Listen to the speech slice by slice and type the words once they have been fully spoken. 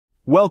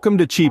Welcome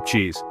to Cheap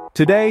Cheese.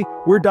 Today,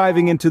 we're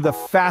diving into the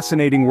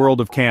fascinating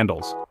world of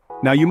candles.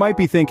 Now you might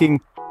be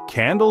thinking,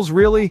 candles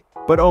really?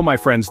 But oh my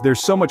friends, there's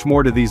so much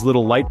more to these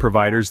little light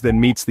providers than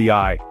meets the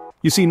eye.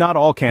 You see, not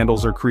all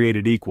candles are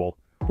created equal.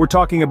 We're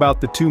talking about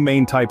the two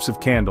main types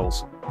of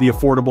candles, the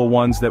affordable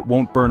ones that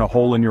won't burn a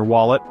hole in your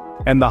wallet,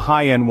 and the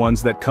high-end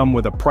ones that come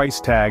with a price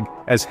tag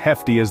as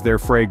hefty as their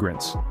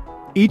fragrance.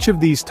 Each of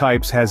these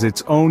types has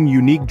its own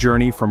unique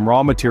journey from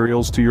raw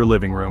materials to your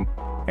living room.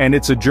 And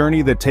it's a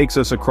journey that takes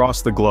us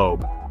across the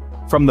globe.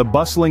 From the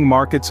bustling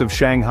markets of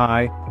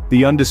Shanghai,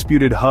 the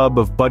undisputed hub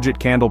of budget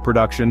candle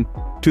production,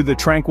 to the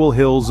tranquil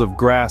hills of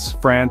Grasse,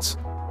 France,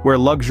 where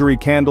luxury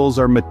candles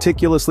are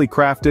meticulously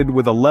crafted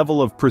with a level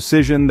of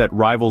precision that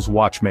rivals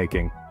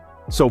watchmaking.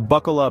 So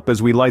buckle up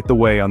as we light the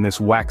way on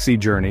this waxy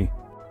journey.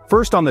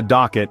 First on the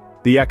docket,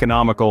 the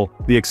economical,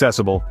 the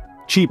accessible,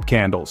 cheap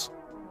candles.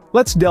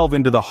 Let's delve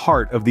into the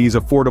heart of these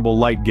affordable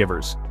light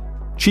givers.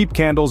 Cheap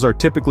candles are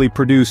typically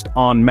produced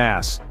en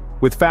masse,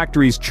 with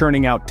factories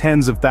churning out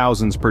tens of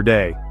thousands per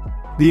day.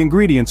 The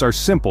ingredients are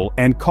simple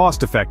and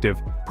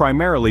cost-effective,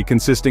 primarily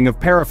consisting of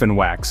paraffin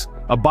wax,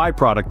 a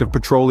byproduct of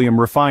petroleum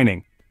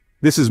refining.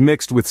 This is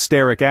mixed with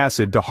stearic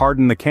acid to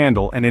harden the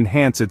candle and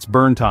enhance its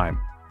burn time.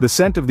 The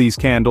scent of these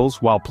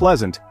candles, while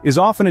pleasant, is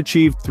often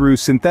achieved through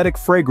synthetic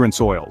fragrance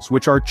oils,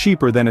 which are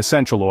cheaper than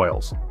essential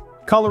oils.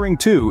 Coloring,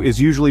 too, is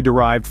usually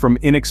derived from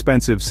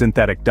inexpensive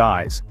synthetic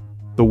dyes.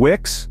 The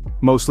wicks?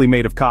 Mostly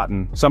made of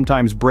cotton,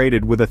 sometimes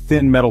braided with a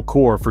thin metal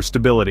core for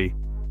stability.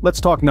 Let's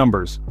talk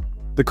numbers.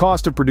 The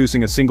cost of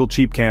producing a single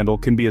cheap candle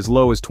can be as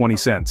low as 20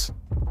 cents.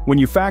 When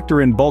you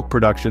factor in bulk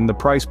production, the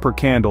price per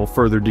candle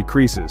further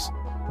decreases.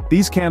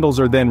 These candles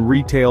are then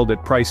retailed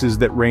at prices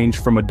that range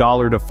from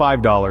 $1 to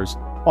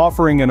 $5,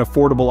 offering an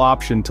affordable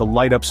option to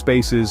light up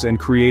spaces and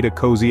create a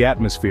cozy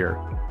atmosphere.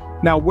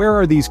 Now, where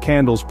are these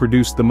candles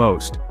produced the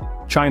most?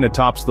 China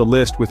tops the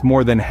list with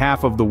more than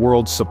half of the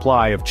world's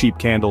supply of cheap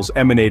candles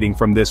emanating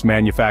from this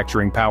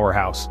manufacturing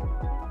powerhouse.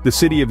 The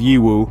city of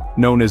Yiwu,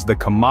 known as the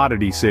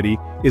Commodity City,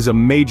 is a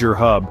major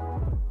hub.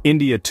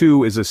 India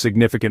too is a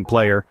significant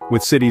player,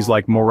 with cities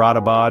like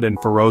Moradabad and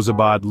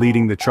Firozabad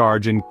leading the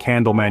charge in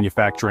candle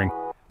manufacturing.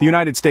 The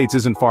United States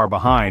isn't far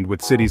behind,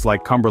 with cities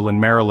like Cumberland,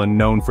 Maryland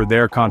known for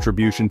their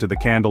contribution to the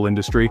candle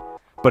industry.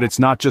 But it's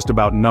not just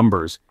about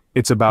numbers,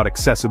 it's about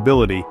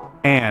accessibility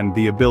and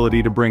the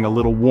ability to bring a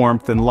little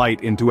warmth and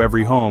light into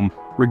every home,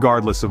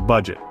 regardless of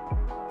budget.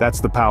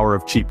 That's the power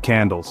of cheap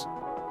candles.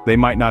 They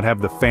might not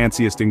have the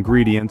fanciest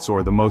ingredients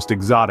or the most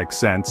exotic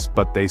scents,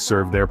 but they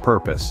serve their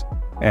purpose.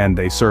 And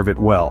they serve it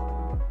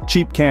well.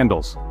 Cheap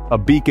candles, a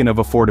beacon of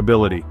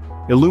affordability,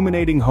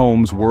 illuminating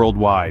homes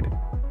worldwide.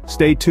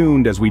 Stay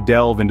tuned as we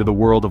delve into the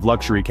world of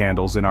luxury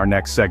candles in our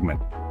next segment.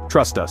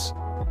 Trust us,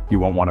 you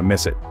won't want to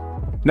miss it.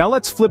 Now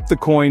let's flip the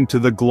coin to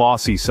the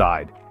glossy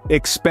side.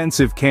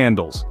 Expensive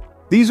candles.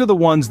 These are the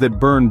ones that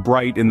burn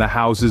bright in the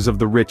houses of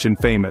the rich and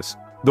famous,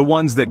 the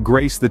ones that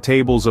grace the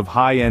tables of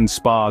high-end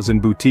spas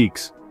and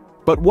boutiques.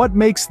 But what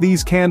makes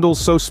these candles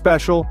so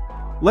special?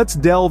 Let's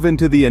delve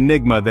into the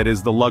enigma that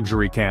is the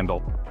luxury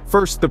candle.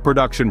 First, the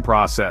production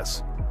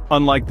process.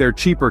 Unlike their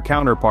cheaper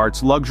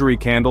counterparts, luxury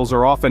candles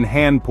are often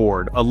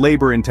hand-poured, a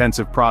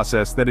labor-intensive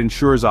process that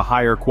ensures a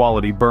higher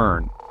quality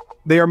burn.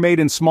 They are made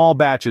in small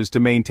batches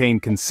to maintain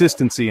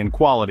consistency and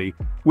quality,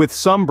 with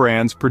some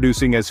brands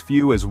producing as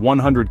few as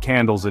 100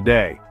 candles a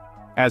day.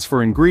 As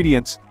for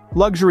ingredients,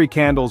 luxury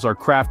candles are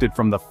crafted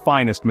from the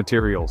finest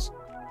materials.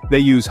 They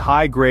use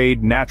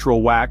high-grade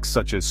natural wax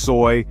such as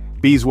soy,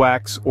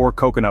 beeswax, or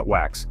coconut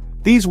wax.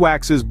 These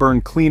waxes burn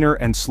cleaner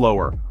and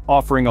slower,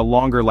 offering a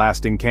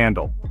longer-lasting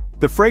candle.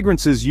 The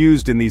fragrances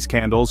used in these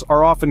candles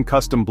are often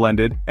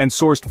custom-blended and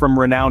sourced from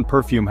renowned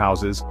perfume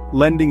houses,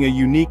 lending a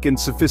unique and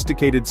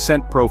sophisticated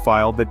scent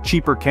profile that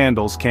cheaper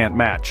candles can't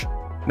match.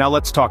 Now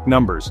let's talk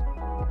numbers.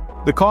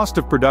 The cost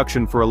of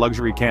production for a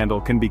luxury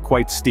candle can be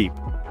quite steep.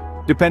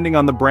 Depending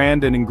on the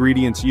brand and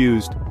ingredients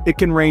used, it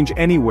can range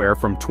anywhere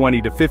from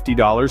 $20 to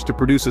 $50 to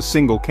produce a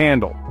single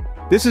candle.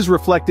 This is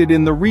reflected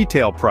in the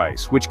retail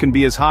price, which can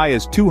be as high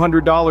as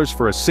 $200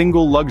 for a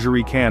single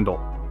luxury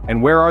candle.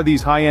 And where are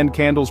these high-end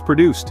candles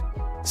produced?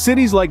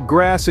 Cities like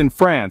Grasse in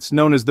France,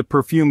 known as the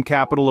perfume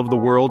capital of the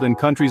world, and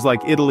countries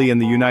like Italy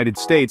and the United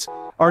States,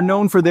 are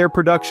known for their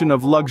production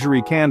of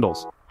luxury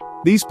candles.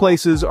 These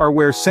places are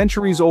where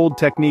centuries-old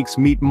techniques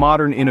meet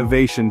modern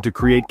innovation to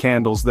create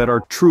candles that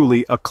are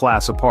truly a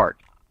class apart.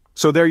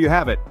 So there you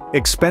have it,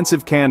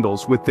 expensive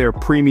candles with their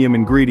premium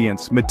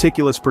ingredients,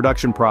 meticulous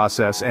production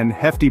process, and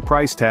hefty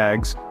price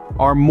tags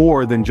are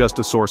more than just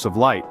a source of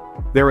light.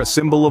 They're a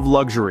symbol of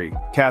luxury,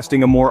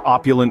 casting a more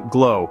opulent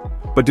glow.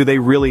 But do they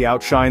really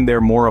outshine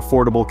their more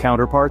affordable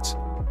counterparts?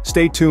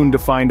 Stay tuned to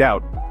find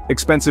out.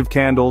 Expensive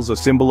candles, a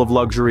symbol of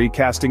luxury,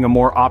 casting a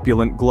more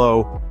opulent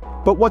glow.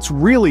 But what's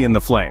really in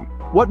the flame?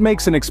 What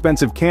makes an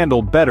expensive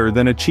candle better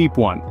than a cheap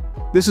one?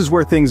 This is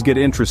where things get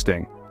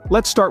interesting.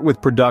 Let's start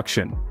with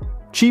production.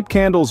 Cheap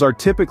candles are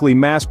typically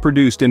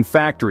mass-produced in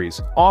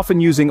factories,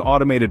 often using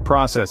automated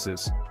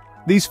processes.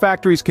 These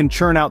factories can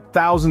churn out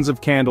thousands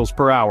of candles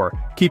per hour,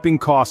 keeping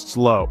costs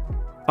low.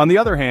 On the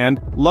other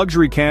hand,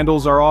 luxury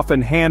candles are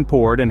often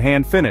hand-poured and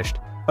hand-finished,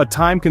 a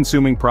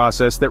time-consuming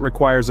process that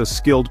requires a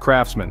skilled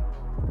craftsman.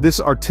 This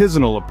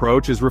artisanal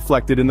approach is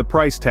reflected in the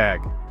price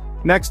tag.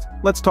 Next,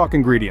 let's talk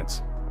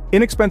ingredients.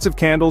 Inexpensive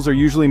candles are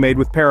usually made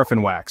with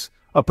paraffin wax,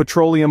 a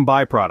petroleum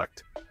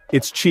byproduct.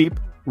 It's cheap,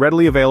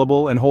 readily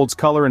available, and holds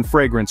color and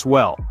fragrance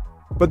well.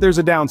 But there's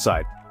a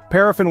downside.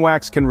 Paraffin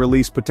wax can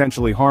release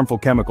potentially harmful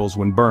chemicals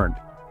when burned.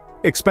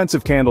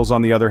 Expensive candles,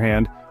 on the other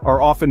hand,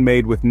 are often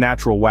made with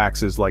natural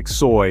waxes like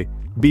soy,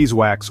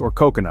 beeswax, or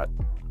coconut.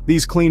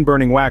 These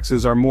clean-burning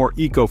waxes are more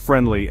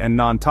eco-friendly and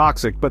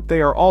non-toxic, but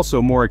they are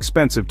also more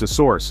expensive to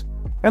source.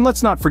 And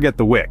let's not forget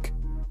the wick.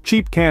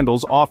 Cheap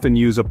candles often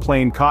use a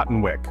plain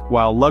cotton wick,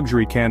 while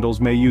luxury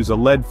candles may use a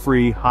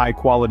lead-free,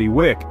 high-quality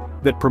wick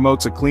that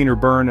promotes a cleaner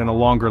burn and a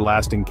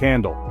longer-lasting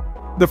candle.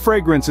 The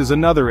fragrance is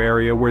another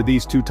area where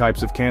these two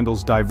types of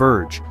candles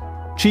diverge.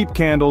 Cheap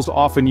candles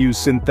often use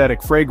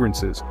synthetic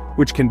fragrances,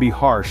 which can be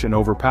harsh and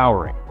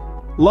overpowering.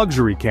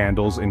 Luxury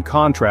candles, in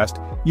contrast,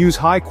 use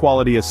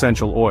high-quality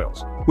essential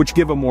oils, which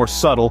give a more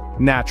subtle,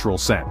 natural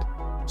scent.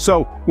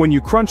 So, when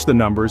you crunch the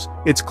numbers,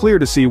 it's clear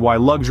to see why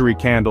luxury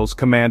candles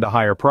command a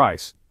higher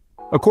price.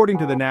 According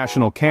to the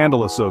National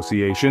Candle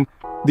Association,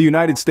 the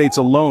United States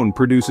alone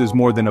produces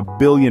more than 1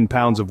 billion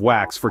pounds of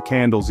wax for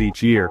candles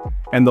each year,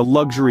 and the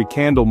luxury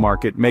candle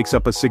market makes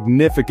up a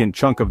significant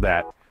chunk of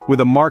that, with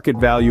a market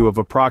value of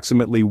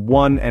approximately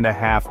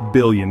 $1.5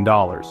 billion.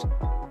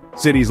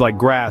 Cities like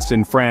Grasse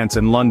in France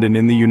and London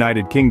in the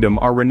United Kingdom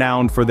are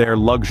renowned for their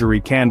luxury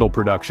candle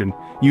production,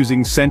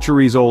 using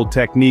centuries-old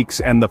techniques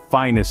and the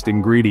finest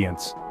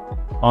ingredients.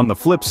 On the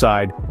flip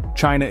side,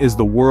 China is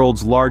the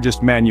world's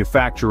largest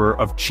manufacturer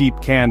of cheap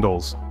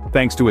candles,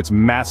 thanks to its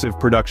massive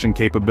production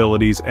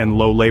capabilities and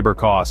low labor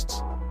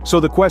costs. So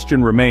the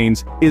question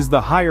remains, is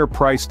the higher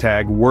price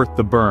tag worth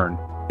the burn?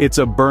 It's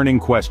a burning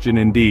question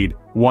indeed,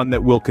 one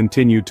that we'll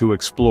continue to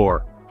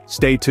explore.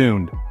 Stay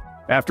tuned.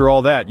 After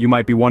all that, you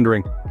might be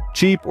wondering,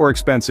 cheap or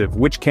expensive,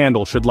 which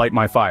candle should light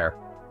my fire?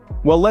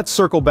 Well, let's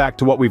circle back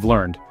to what we've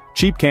learned.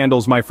 Cheap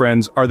candles, my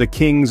friends, are the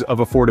kings of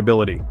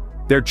affordability.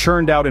 They're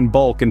churned out in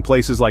bulk in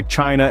places like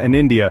China and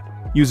India,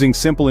 using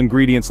simple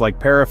ingredients like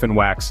paraffin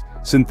wax,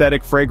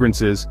 synthetic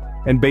fragrances,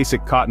 and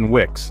basic cotton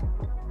wicks.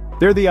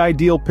 They're the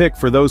ideal pick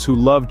for those who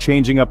love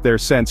changing up their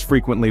scents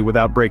frequently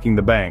without breaking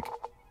the bank.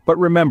 But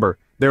remember,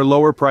 their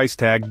lower price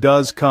tag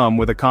does come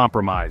with a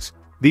compromise.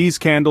 These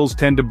candles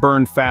tend to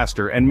burn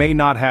faster and may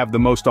not have the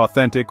most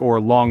authentic or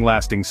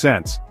long-lasting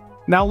scents.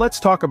 Now let's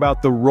talk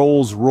about the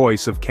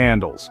Rolls-Royce of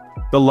candles,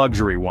 the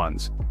luxury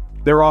ones.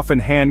 They're often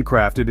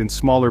handcrafted in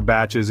smaller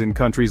batches in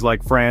countries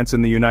like France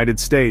and the United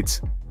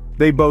States.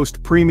 They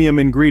boast premium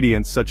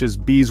ingredients such as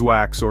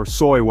beeswax or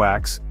soy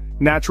wax,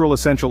 natural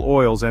essential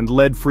oils, and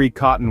lead-free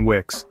cotton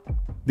wicks.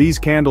 These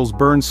candles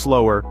burn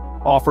slower,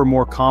 offer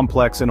more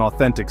complex and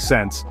authentic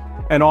scents,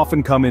 and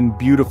often come in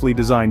beautifully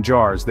designed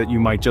jars that you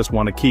might just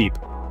want to keep.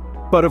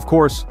 But of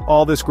course,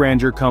 all this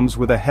grandeur comes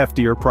with a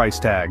heftier price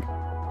tag.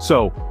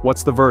 So,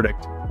 what's the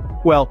verdict?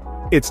 Well,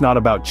 it's not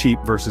about cheap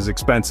versus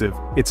expensive,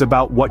 it's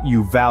about what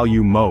you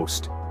value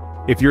most.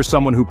 If you're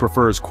someone who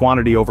prefers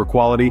quantity over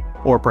quality,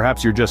 or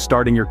perhaps you're just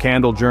starting your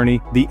candle journey,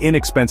 the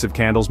inexpensive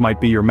candles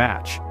might be your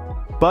match.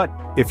 But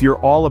if you're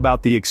all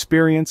about the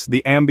experience,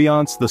 the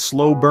ambiance, the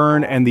slow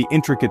burn, and the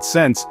intricate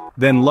scents,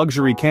 then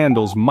luxury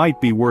candles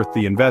might be worth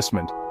the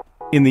investment.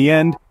 In the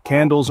end,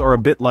 candles are a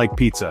bit like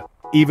pizza.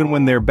 Even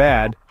when they're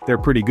bad, they're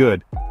pretty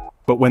good.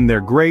 But when they're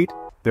great,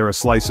 they're a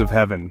slice of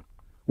heaven.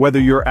 Whether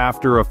you're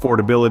after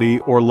affordability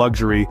or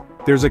luxury,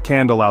 there's a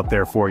candle out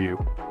there for you.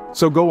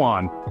 So go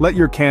on, let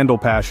your candle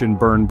passion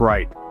burn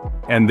bright.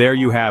 And there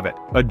you have it,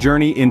 a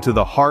journey into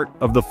the heart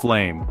of the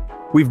flame.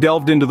 We've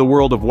delved into the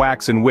world of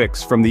wax and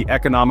wicks, from the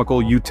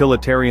economical,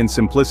 utilitarian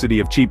simplicity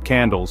of cheap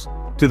candles,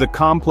 to the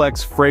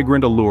complex,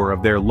 fragrant allure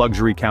of their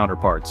luxury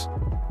counterparts.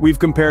 We've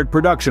compared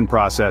production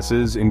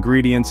processes,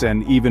 ingredients,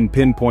 and even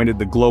pinpointed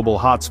the global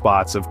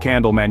hotspots of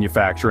candle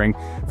manufacturing,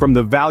 from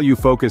the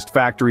value-focused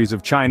factories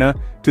of China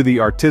to the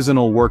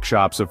artisanal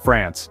workshops of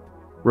France.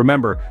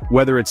 Remember,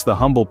 whether it's the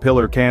humble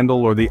pillar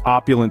candle or the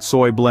opulent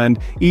soy blend,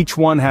 each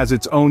one has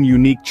its own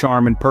unique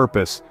charm and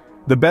purpose.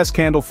 The best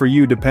candle for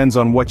you depends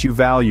on what you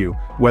value,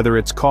 whether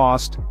it's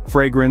cost,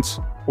 fragrance,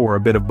 or a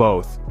bit of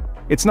both.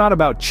 It's not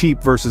about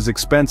cheap versus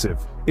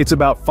expensive. It's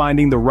about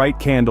finding the right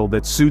candle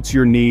that suits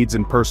your needs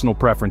and personal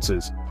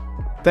preferences.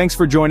 Thanks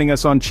for joining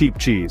us on Cheap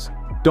Cheese.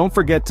 Don't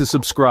forget to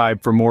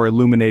subscribe for more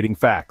illuminating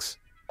facts.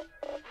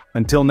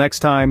 Until next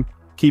time,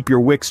 keep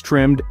your wicks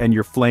trimmed and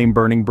your flame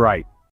burning bright.